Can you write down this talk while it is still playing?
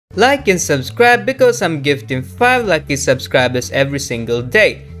like and subscribe because I'm gifting 5 lucky subscribers every single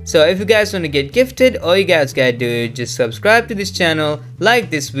day. So if you guys want to get gifted, all you guys gotta do is just subscribe to this channel, like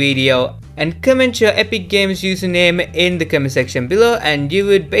this video, and comment your Epic Games username in the comment section below, and you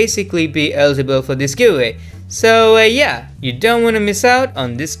would basically be eligible for this giveaway. So yeah, you don't want to miss out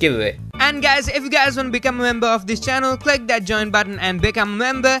on this giveaway. And guys, if you guys want to become a member of this channel, click that join button and become a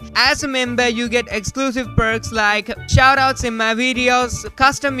member. As a member, you get exclusive perks like shoutouts in my videos,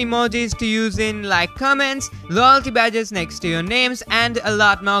 custom emojis to use in like comments, loyalty badges next to your names, and a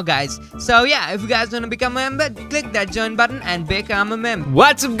lot more, guys. So yeah, if you guys want to become a member, click that join button and become a member.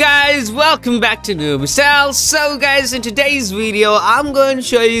 What's up guys, welcome back to Noob Cell. So guys, in today's video, I'm going to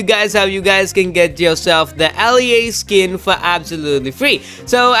show you guys how you guys can get yourself the Ali-A skin for absolutely free.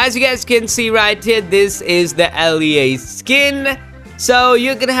 So as you guys can see right here, this is the Ali-A skin. So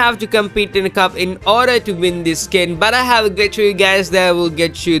you're gonna have to compete in a cup in order to win this skin, but I have a glitch for you guys that will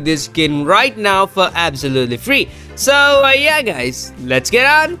get you this skin right now for absolutely free. So yeah guys, let's get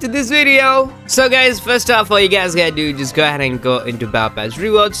on to this video. So guys, first off, all you guys gotta do, just go ahead and go into Battle Pass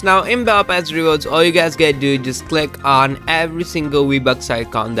Rewards. Now in Battle Pass Rewards, all you guys gotta do, just click on every single V-Bucks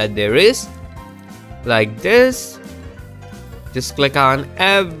icon that there is, like this. Just click on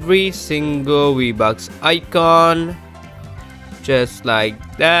every single V-Bucks icon, just like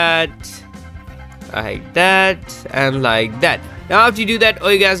that, and like that. Now after you do that,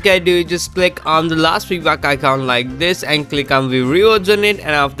 all you guys gotta do is just click on the last V-Bucks icon like this and click on View Rewards on it, and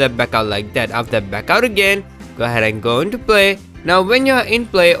after that back out like that. After that back out again, go ahead and go into play. Now when you're in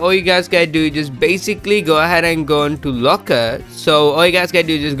play, all you guys gotta do is just basically go ahead and go into locker. So all you guys gotta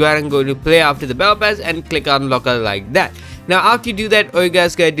do is just go ahead and go to play after the Battle Pass and click on locker like that. Now after you do that, all you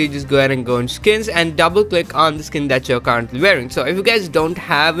guys gotta do is just go ahead and go on skins and double click on the skin that you're currently wearing. So if you guys don't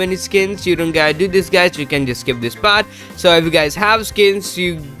have any skins, you don't gotta do this guys, you can just skip this part. So if you guys have skins,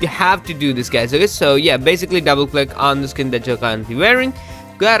 you have to do this guys. Okay, so yeah, basically double click on the skin that you're currently wearing.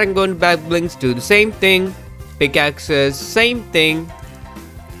 Go ahead and go into back blinks, do the same thing. Pickaxes, same thing.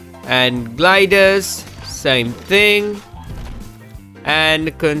 And gliders, same thing.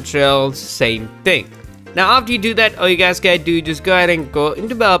 And controls, same thing. Now after you do that, all you guys gotta do, just go ahead and go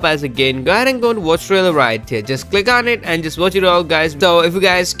into Battle Pass again. Go ahead and go to watch trailer right here. Just click on it and just watch it all guys. So if you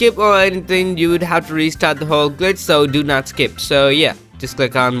guys skip or anything, you would have to restart the whole glitch, so do not skip. So yeah, just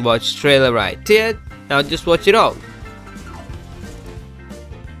click on watch trailer right here. Now just watch it all.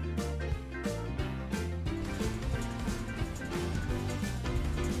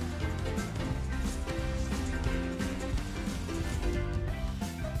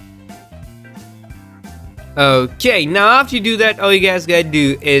 Okay, now after you do that, all you guys gotta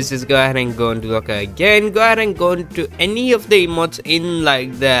do is just go ahead and go into locker again. Go ahead and go into any of the emotes in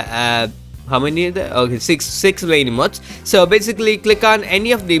like the how many are there? Okay, six main emotes. So basically click on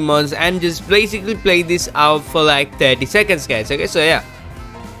any of the emotes and just basically play this out for like 30 seconds guys. Okay, so yeah,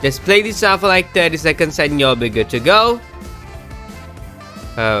 just play this out for like 30 seconds and you'll be good to go.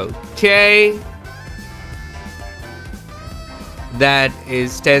 Okay, that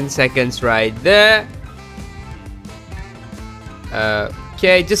is 10 seconds right there.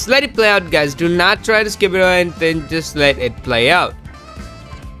 Okay, just let it play out guys, do not try to skip it or anything, just let it play out.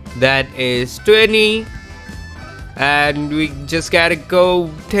 That is 20, and we just gotta go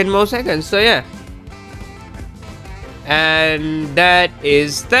 10 more seconds, so yeah. And that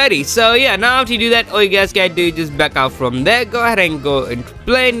is 30. So yeah, now after you do that, all you guys gotta do is just back out from there. Go ahead and go into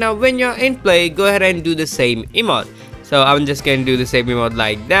play. Now when you're in play, go ahead and do the same emote. So I'm just gonna do the same emote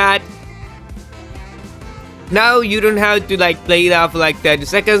like that. Now you don't have to like play it out for like 30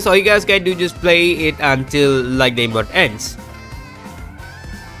 seconds. All you guys gotta do, just play it until like the emote ends.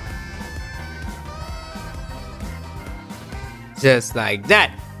 Just like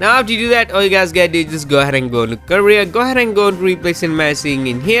that. Now after you do that, all you guys gotta do, just go ahead and go into career. Go ahead and go to replace and matching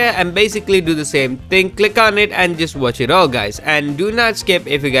in here and basically do the same thing. Click on it and just watch it all guys. And do not skip.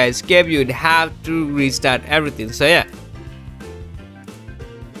 If you guys skip, you'd have to restart everything. So yeah.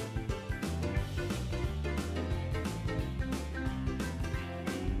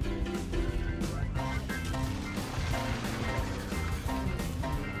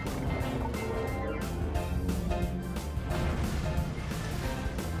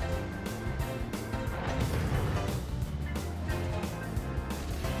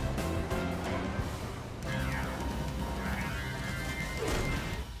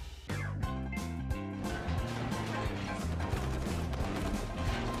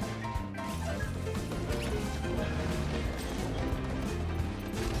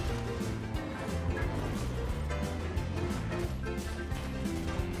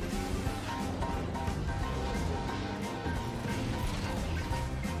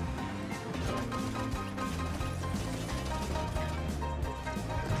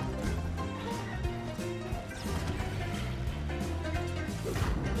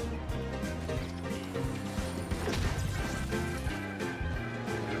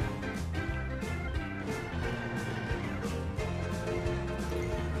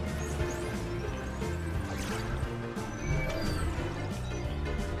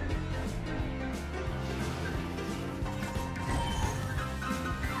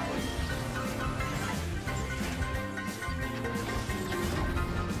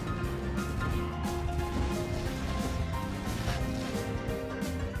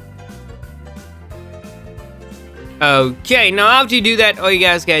 Okay, now after you do that, all you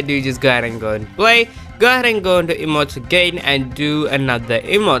guys gotta do is just go ahead and go and play. Go ahead and go into emotes again and do another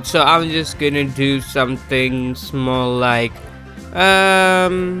emote. So I'm just gonna do something small like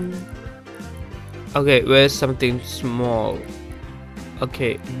okay, where's something small?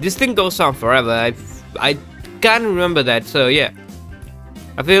 Okay, this thing goes on forever. I can't remember that, so yeah.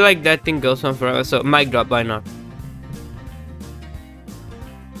 I feel like that thing goes on forever, so mic drop, why not?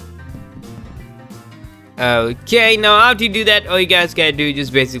 Okay, now after you do that, all you guys gotta do is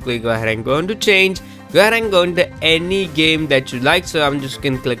just basically go ahead and go into change. Go ahead and go into any game that you like. So I'm just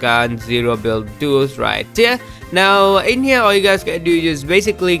gonna click on Zero Build Duos right here. Now in here, all you guys gotta do is just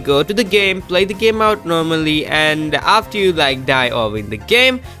basically go to the game, play the game out normally, and after you like die or win the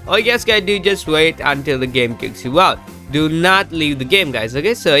game, all you guys gotta do is just wait until the game kicks you out. Do not leave the game, guys.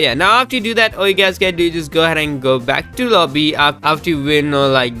 Okay, so yeah, now after you do that, all you guys gotta do is just go ahead and go back to lobby after you win or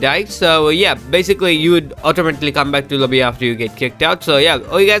like die. So yeah, basically you would automatically come back to lobby after you get kicked out. So yeah,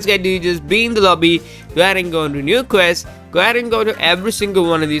 all you guys gotta do is just be in the lobby, go ahead and go into new quest, go ahead and go to every single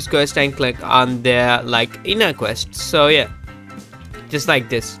one of these quests and click on their like inner quests. So yeah, just like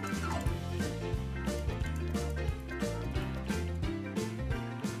this.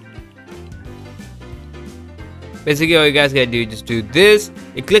 Basically all you guys gotta do is just do this.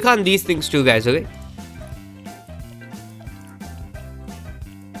 You click on these things too, guys, okay?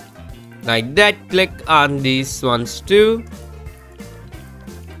 Like that, click on these ones too.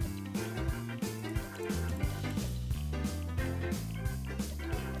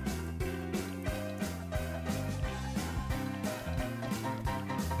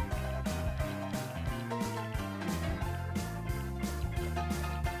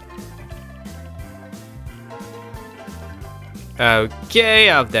 Okay,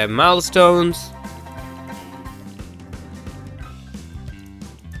 of the milestones.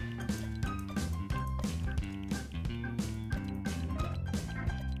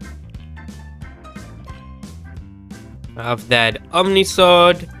 Of that Omni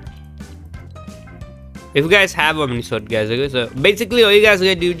Sword. If you guys have Omni Sword, guys, okay, so basically all you guys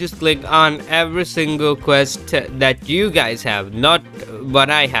gotta do is just click on every single quest that you guys have, not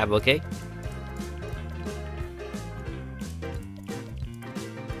what I have, okay?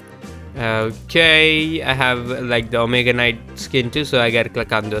 Okay, I have like the Omega Knight skin too, so I gotta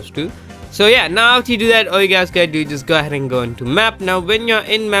click on those two. So yeah, now after you do that, all you guys gotta do is just go ahead and go into map. Now when you're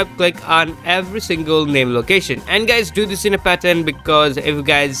in map, click on every single name location. And guys, do this in a pattern, because if you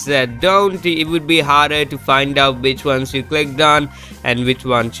guys don't, it would be harder to find out which ones you clicked on and which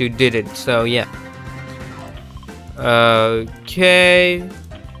ones you didn't. So yeah. Okay.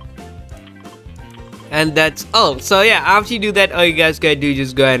 And that's all. So yeah, after you do that, all you guys gotta do is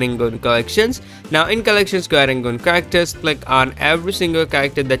just go ahead and go to collections. Now in collections, go ahead and go to characters, click on every single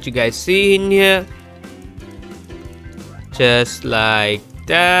character that you guys see in here, just like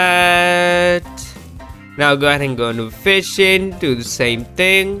that. Now go ahead and go into fishing, do the same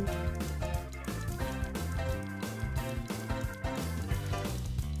thing.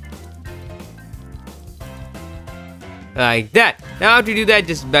 Like that. Now to do that,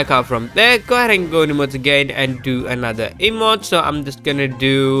 just back out from there, go ahead and go to emotes again and do another emote. So I'm just gonna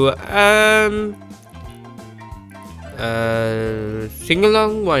do sing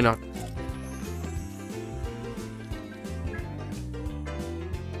along, why not?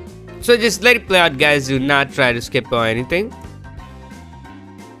 So just let it play out, guys. Do not try to skip or anything.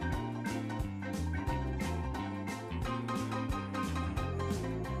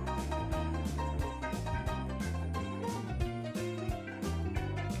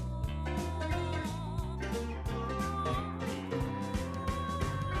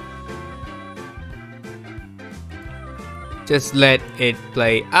 Just let it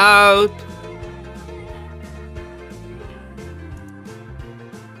play out.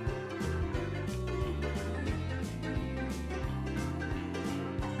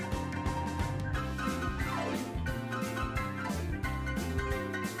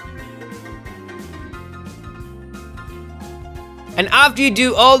 And after you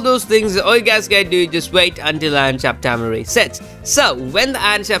do all those things, all you guys gotta do is just wait until Iron Shaft timer resets. So when the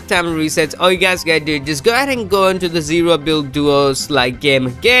Iron Shaft timer resets, all you guys gotta do is just go ahead and go into the Zero Build Duos like game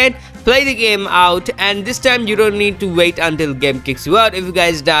again, play the game out, and this time you don't need to wait until the game kicks you out. If you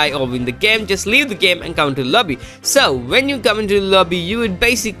guys die or win the game, just leave the game and come to the lobby. So when you come into the lobby, you would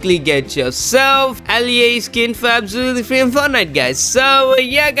basically get yourself Ali-A Skin for absolutely free in Fortnite, guys. So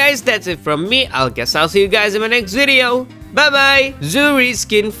yeah, guys, that's it from me. I'll see you guys in my next video. Bye bye. Zuri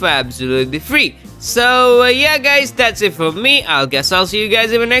skin for absolutely free. So yeah, guys, that's it from me. I'll see you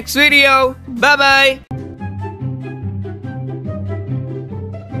guys in my next video. Bye bye.